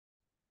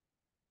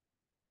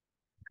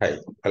Hi,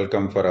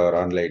 welcome for our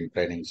online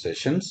training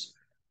sessions.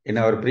 In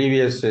our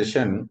previous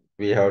session,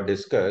 we have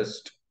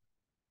discussed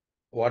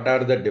what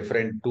are the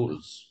different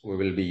tools we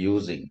will be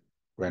using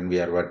when we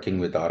are working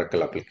with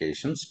Oracle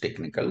applications,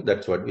 technical.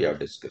 That's what we have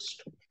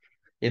discussed.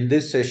 In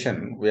this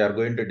session, we are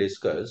going to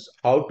discuss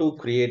how to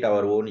create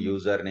our own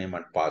username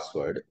and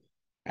password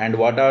and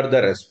what are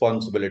the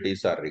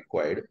responsibilities are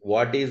required.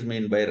 What is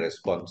meant by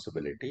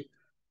responsibility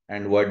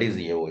and what is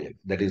EOL?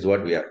 That is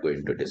what we are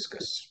going to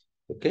discuss.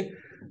 Okay.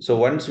 So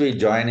once we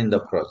join in the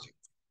project,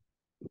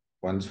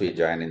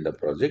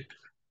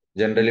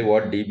 generally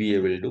what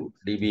DBA will do,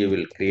 DBA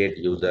will create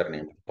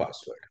username and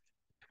password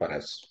for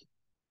us.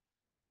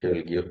 He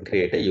will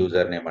create a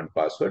username and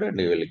password and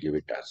he will give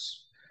it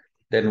us.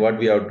 Then what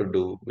we have to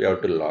do, we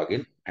have to log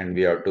in and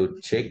we have to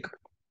check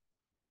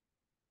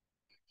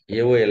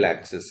AOL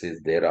access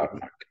is there or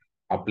not.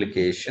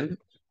 Application,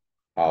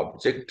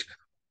 object,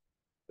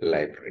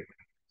 library,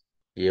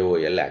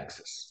 AOL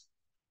access.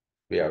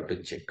 We have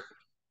to check.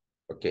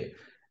 Okay.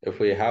 If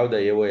we have the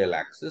AOL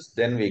access,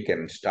 then we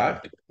can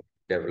start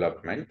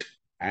development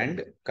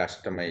and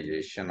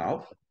customization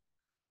of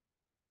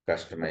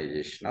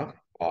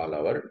all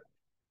our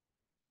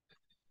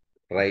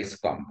rice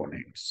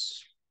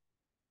components.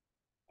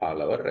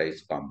 All our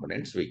rice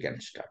components we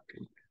can start.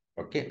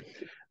 Okay.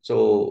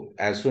 So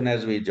as soon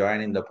as we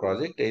join in the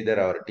project, either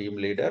our team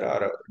leader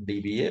or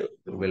DBA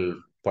will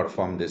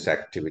perform this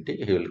activity.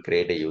 He will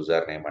create a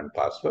username and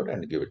password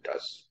and give it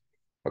us.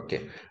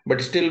 Okay.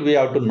 But still we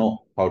have to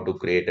know how to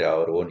create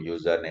our own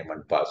username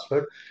and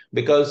password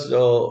because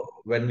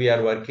when we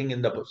are working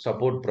in the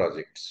support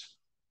projects,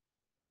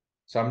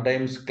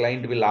 sometimes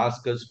client will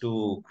ask us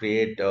to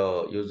create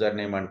a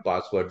username and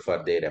password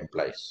for their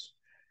employees.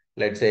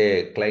 Let's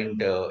say a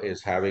client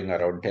is having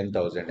around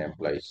 10,000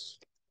 employees.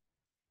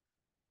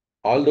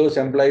 All those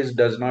employees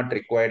does not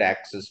require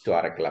access to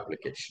Oracle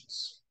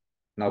applications.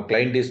 Now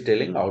client is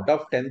telling out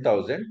of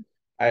 10,000,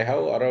 I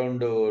have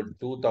around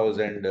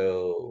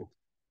 2,000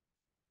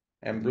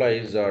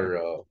 employees are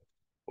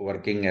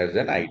working as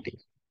an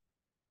IT.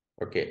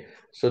 Okay,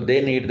 so they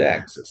need the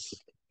access.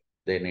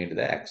 They need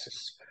the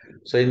access.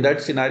 So in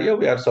that scenario,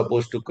 we are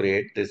supposed to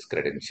create these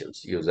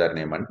credentials,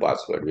 username and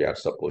password we are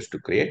supposed to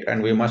create,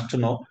 and we must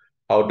know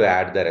how to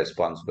add the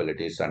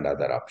responsibilities and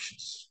other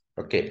options.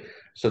 Okay,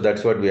 so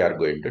that's what we are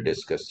going to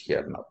discuss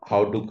here now,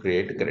 how to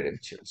create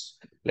credentials.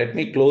 Let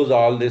me close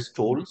all these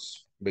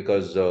tools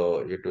because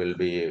it will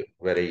be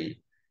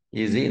very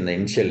easy in the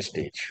initial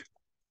stage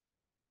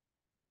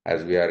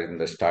as we are in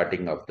the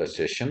starting of the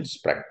sessions,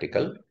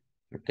 practical.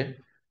 Okay.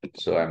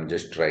 So I'm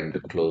just trying to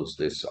close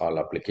this all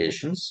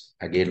applications.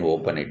 Again,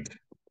 open it.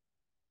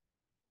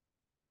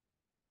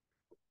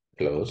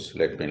 Close.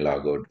 Let me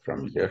log out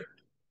from here.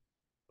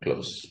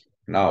 Close.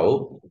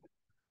 Now,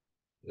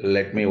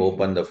 let me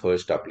open the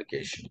first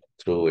application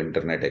through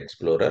Internet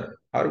Explorer,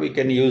 or we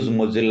can use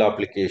Mozilla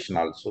application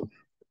also,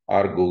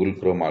 or Google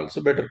Chrome also.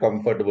 Better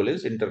comfortable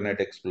is Internet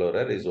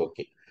Explorer is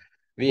okay.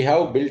 We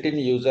have built-in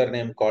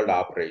username called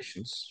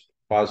operations,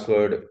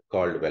 password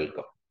called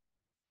welcome.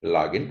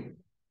 Login.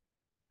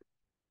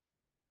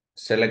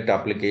 Select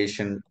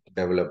application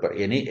developer.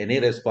 Any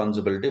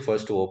responsibility,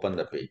 first to open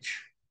the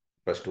page.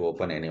 First to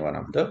open any one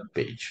of the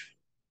page.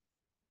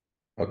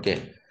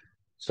 Okay.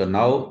 So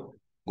now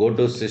go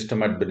to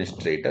system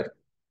administrator.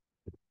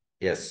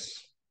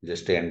 Yes.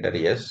 Just enter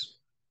yes.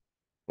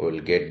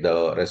 We'll get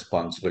the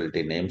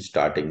responsibility name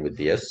starting with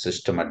yes,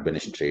 system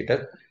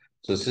administrator.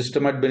 So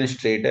system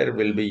administrator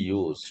will be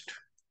used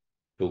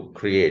to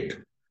create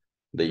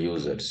the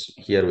users.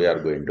 Here we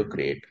are going to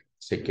create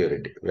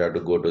security. We have to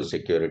go to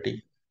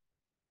security,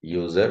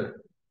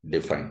 user,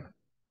 define.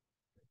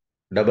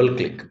 Double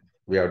click.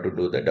 We have to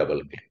do the double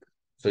click.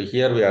 So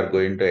here we are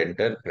going to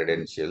enter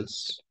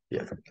credentials.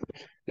 Here.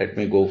 Let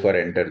me go for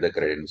enter the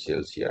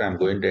credentials here. I'm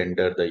going to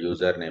enter the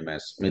username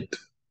as Smith.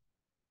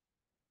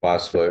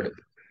 Password.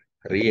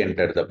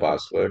 Re-enter the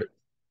password.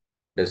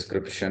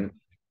 Description.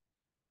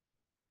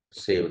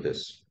 Save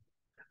this.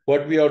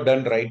 What we have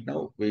done right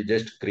now, we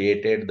just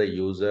created the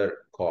user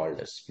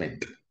called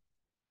Smith.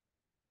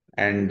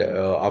 And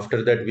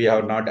after that, we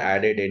have not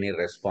added any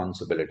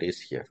responsibilities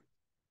here.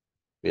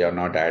 We have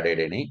not added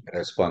any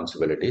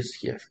responsibilities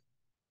here.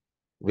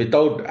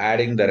 Without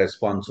adding the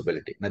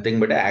responsibility, nothing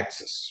but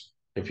access.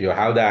 If you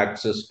have the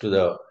access to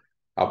the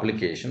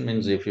application,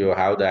 means if you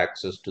have the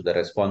access to the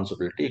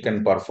responsibility, you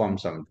can perform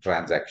some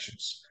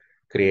transactions,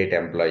 create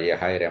employee,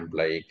 hire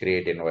employee,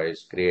 create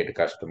invoice, create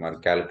customer,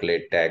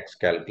 calculate tax,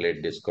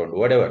 calculate discount,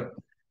 whatever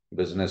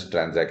business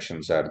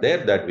transactions are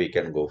there that we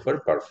can go for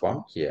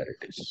perform. Here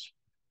it is.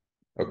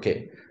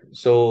 Okay,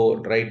 so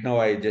right now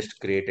I just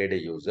created a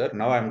user.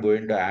 Now I'm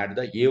going to add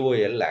the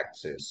AOL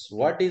access.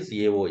 What is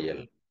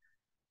AOL?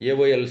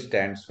 AOL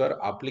stands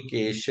for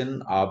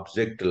Application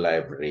Object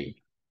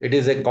Library. It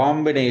is a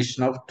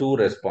combination of two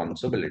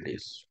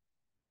responsibilities.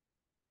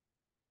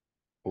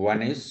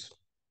 One is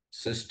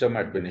System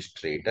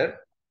Administrator.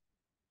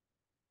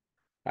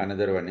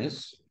 Another one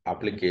is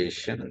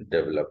Application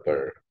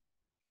Developer.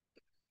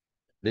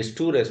 These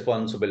two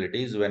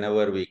responsibilities,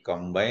 whenever we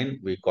combine,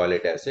 we call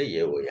it as a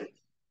AOL,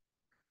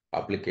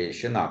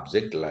 Application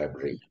Object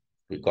Library.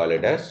 We call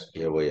it as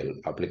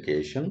AOL,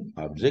 Application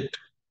Object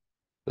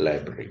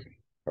Library.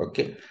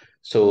 Okay.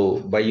 So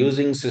by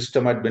using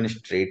System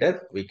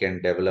Administrator, we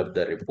can develop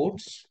the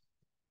reports.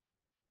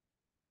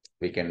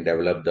 We can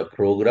develop the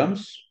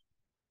programs.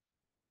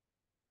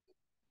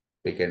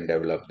 We can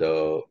develop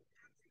the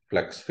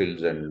flex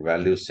fields and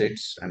value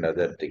sets and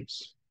other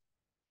things.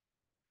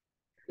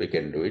 We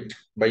can do it.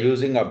 By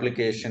using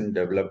application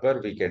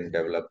developer, we can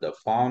develop the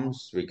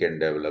forms, we can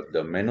develop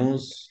the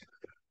menus,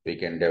 we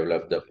can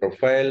develop the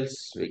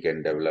profiles, we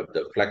can develop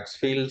the flex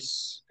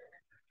fields.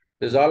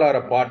 These all are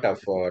a part of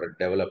our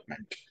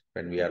development.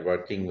 When we are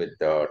working with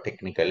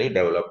technically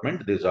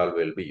development, these all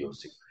will be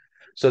using.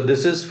 So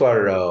this is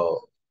for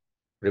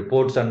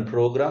reports and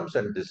programs,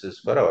 and this is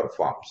for our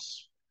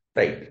forms,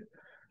 right?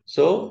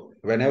 So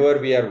whenever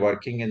we are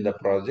working in the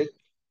project,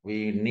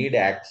 we need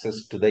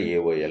access to the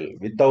AOL.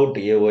 Without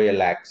AOL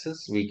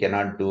access, we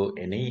cannot do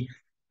any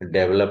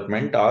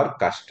development or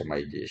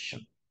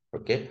customization.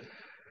 Okay.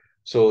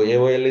 So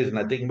AOL is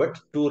nothing but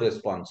two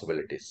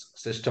responsibilities,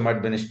 system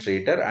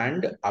administrator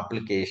and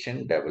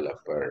application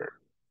developer.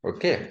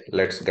 Okay.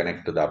 Let's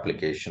connect to the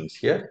applications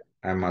here.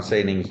 I'm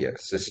assigning here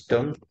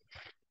system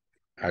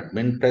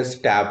admin, press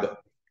tab.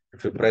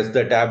 If you press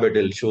the tab, it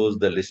will shows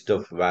the list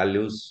of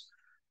values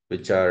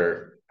which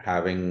are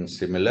having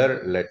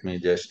similar. Let me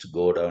just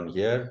go down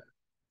here.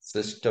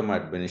 System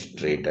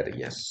administrator,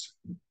 yes.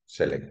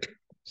 Select,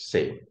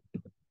 save.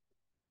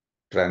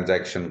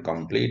 Transaction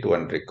complete,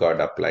 one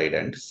record applied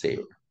and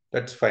saved.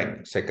 That's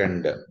fine.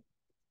 Second,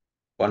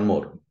 one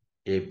more.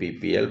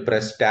 APPL,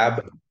 press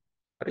tab.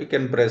 Or you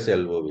can press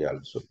LOV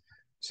also.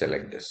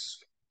 Select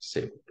this,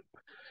 save.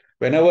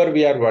 Whenever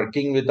we are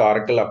working with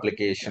Oracle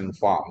application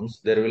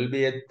forms, there will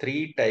be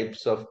three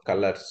types of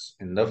colors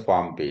in the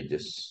form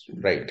pages,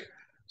 right?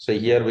 So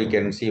here we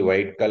can see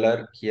white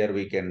color, here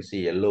we can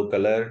see yellow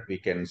color, we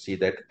can see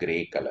that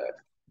gray color.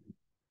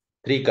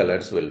 Three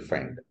colors will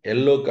find.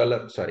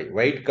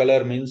 White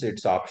color means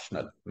it's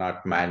optional,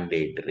 not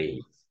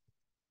mandatory.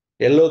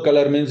 Yellow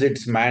color means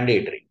it's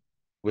mandatory.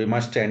 We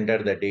must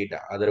enter the data,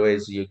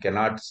 otherwise you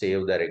cannot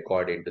save the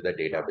record into the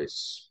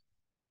database.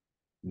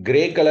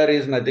 Gray color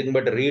is nothing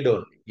but read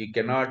only. You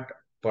cannot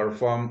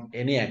perform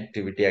any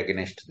activity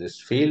against this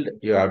field.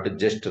 You have to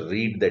just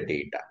read the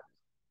data.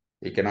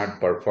 You cannot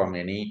perform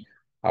any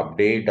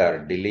update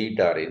or delete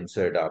or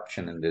insert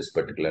option in this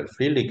particular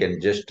field. You can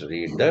just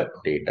read the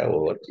data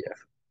over here.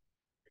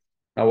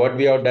 Now what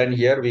we have done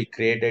here, we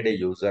created a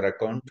user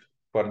account.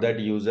 For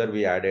that user,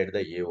 we added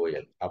the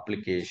AOL,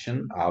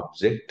 Application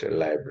Object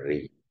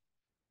Library.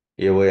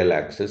 AOL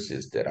access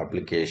is there.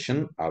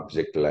 Application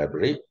Object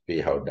Library. We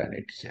have done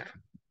it here.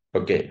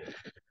 Okay.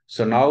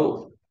 So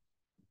now,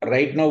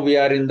 right now we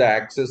are in the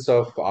access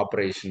of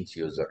operations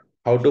user.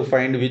 How to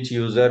find which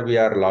user we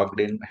are logged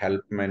in? Help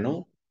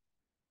menu,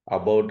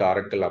 about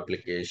Oracle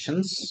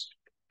applications.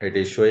 It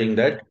is showing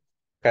that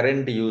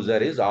current user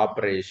is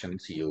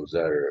operations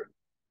user.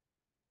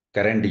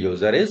 Current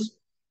user is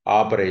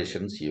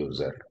operations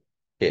user.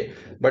 Okay.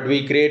 But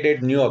we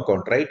created new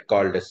account, right?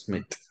 Called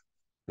Smith.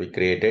 We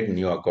created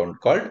new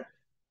account called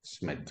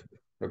Smith.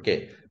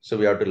 Okay. So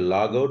we have to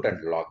log out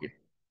and log in.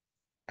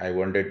 I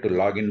wanted to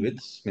log in with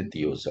Smith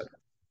user.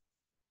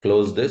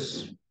 Close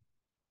this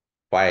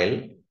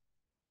file,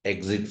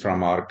 exit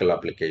from Oracle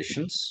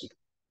applications,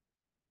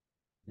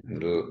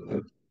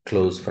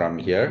 close from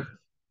here,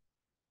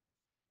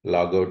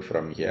 log out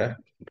from here.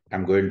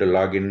 I'm going to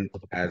log in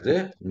as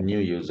a new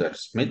user,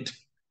 Smith.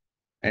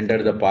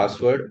 Enter the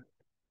password.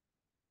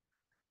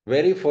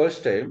 Very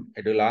first time,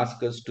 it will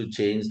ask us to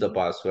change the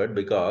password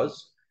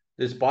because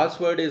this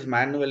password is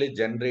manually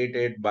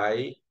generated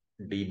by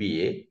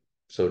DBA.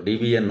 So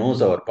DBA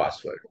knows our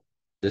password.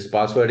 This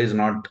password is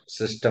not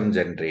system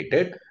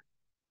generated.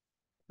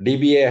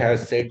 DBA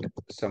has set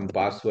some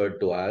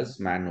password to us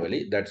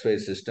manually. That's why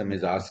system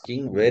is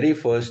asking very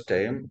first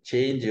time,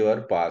 change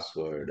your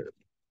password.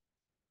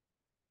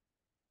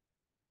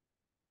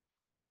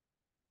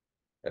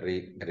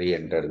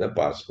 Re-enter the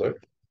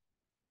password.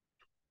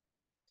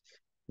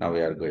 Now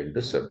we are going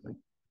to submit.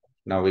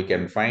 Now we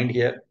can find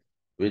here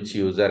which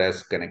user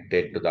has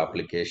connected to the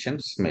application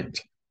Smith.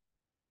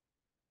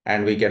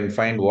 And we can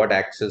find what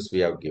access we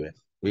have given.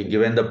 We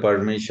given the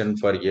permission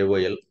for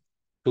AOL,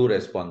 two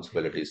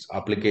responsibilities,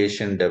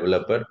 application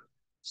developer,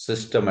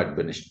 system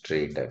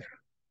administrator.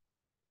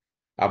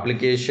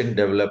 Application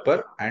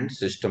developer and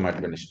system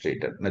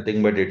administrator.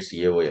 Nothing but it's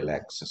AOL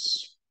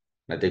access.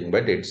 Nothing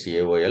but it's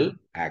AOL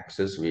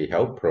access we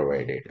have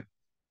provided.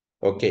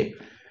 Okay.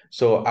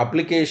 So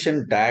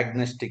application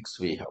diagnostics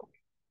we have.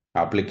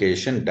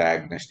 Application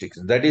diagnostics.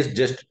 That is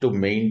just to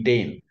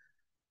maintain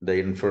the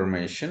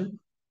information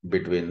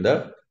between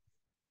the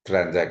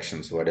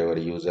transactions, whatever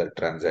user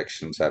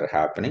transactions are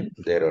happening,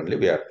 there only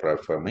we are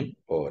performing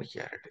over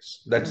here it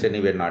is. That's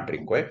anyway not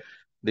required.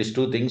 These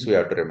two things we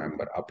have to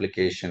remember,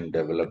 application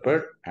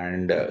developer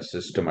and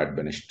system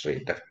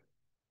administrator.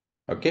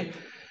 Okay.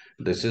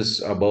 This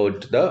is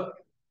about the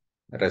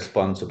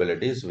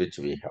responsibilities which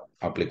we have: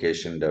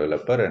 application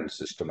developer and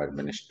system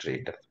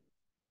administrator.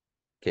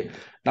 Okay.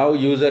 Now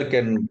user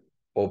can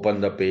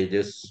open the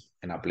pages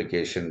in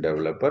application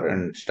developer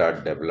and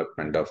start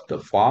development of the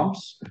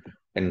forms,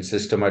 and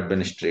system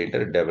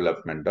administrator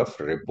development of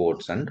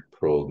reports and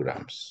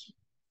programs.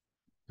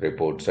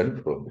 Reports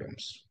and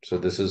programs. So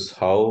this is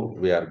how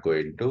we are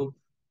going to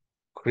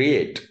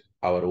create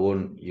our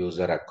own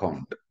user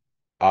account.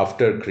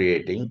 After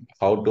creating,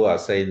 how to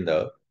assign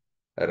the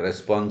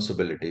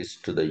responsibilities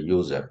to the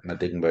user,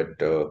 nothing but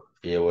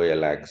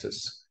AOL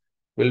access.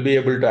 We'll be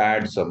able to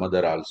add some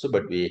other also,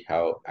 but we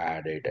have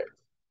added.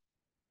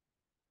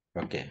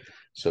 Okay,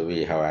 so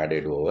we have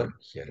added over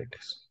here it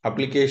is.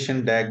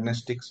 Application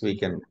diagnostics, we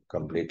can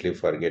completely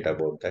forget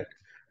about that.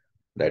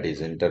 That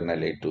is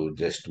internally to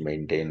just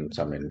maintain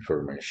some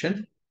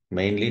information.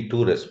 Mainly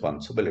two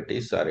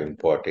responsibilities are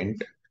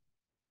important.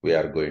 We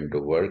are going to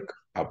work: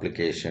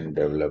 application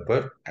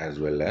developer as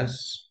well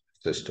as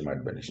system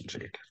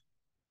administrator.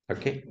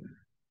 Okay,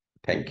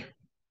 thank you.